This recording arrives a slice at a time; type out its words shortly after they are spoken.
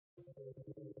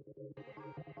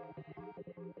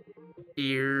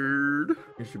Eared.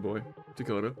 Here's your boy,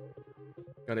 Dakota.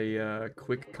 Got a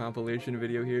quick compilation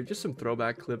video here. Just some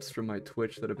throwback clips from my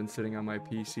Twitch that have been sitting on my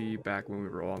PC back when we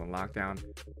were all in lockdown.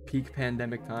 Peak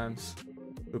pandemic times.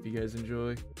 Hope you guys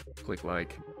enjoy. Click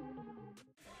like.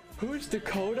 Who's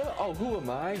Dakota? Oh, who am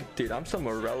I? Dude, I'm some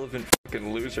irrelevant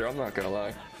fucking loser. I'm not gonna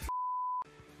lie.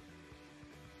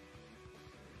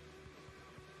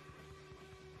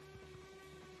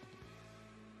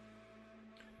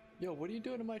 Yo, what are you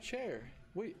doing in my chair?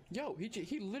 Wait, yo,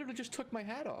 he literally just took my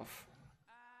hat off.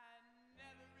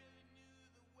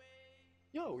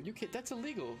 Yo, you can't, that's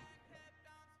illegal.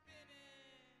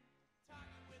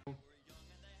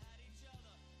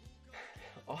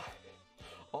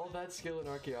 All that skill in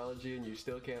archaeology and you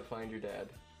still can't find your dad.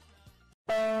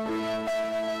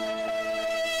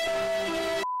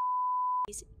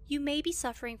 You may be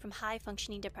suffering from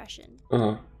high-functioning depression.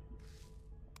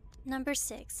 Number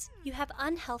 6. You have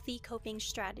unhealthy coping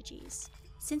strategies.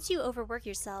 Since you overwork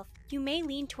yourself, you may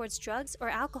lean towards drugs or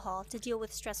alcohol to deal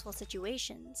with stressful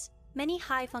situations. Many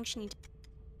high-functioning...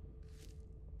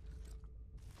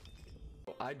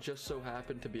 I just so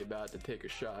happened to be about to take a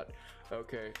shot.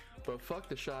 Okay, but fuck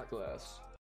the shot glass.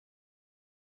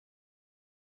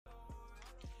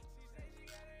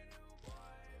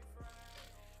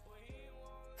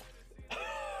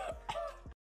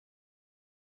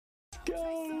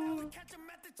 Go!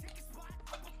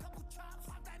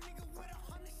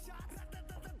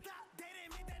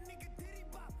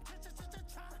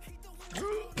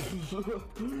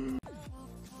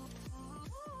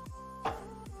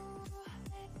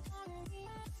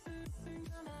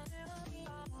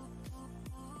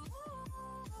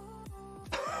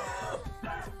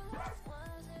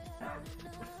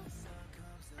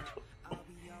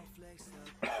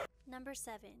 Number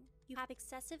 7. You have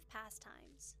excessive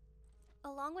pastimes.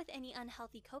 Along with any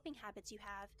unhealthy coping habits you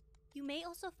have, you may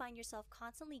also find yourself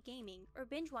constantly gaming or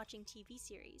binge-watching TV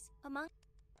series, among...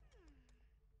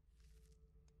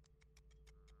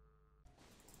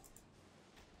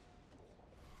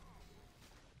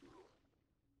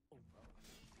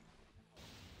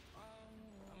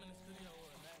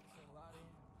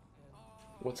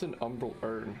 What's an umbral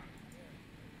urn?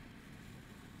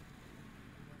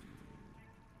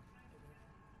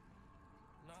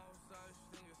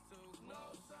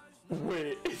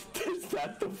 Wait, is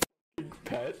that the f***ing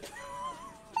pet?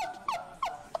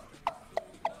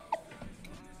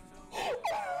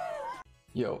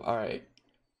 Yo, alright.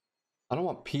 I don't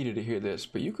want Peter to hear this,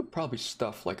 but you could probably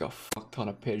stuff like a fuck ton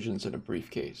of pigeons in a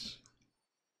briefcase.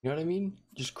 You know what I mean?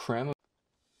 Just cram them.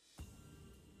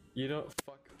 You don't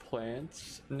fuck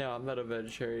plants? No, I'm not a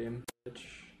vegetarian, bitch.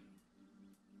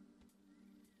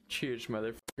 Cheers,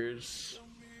 motherfuckers.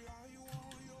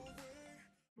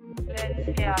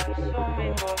 Let's get so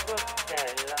many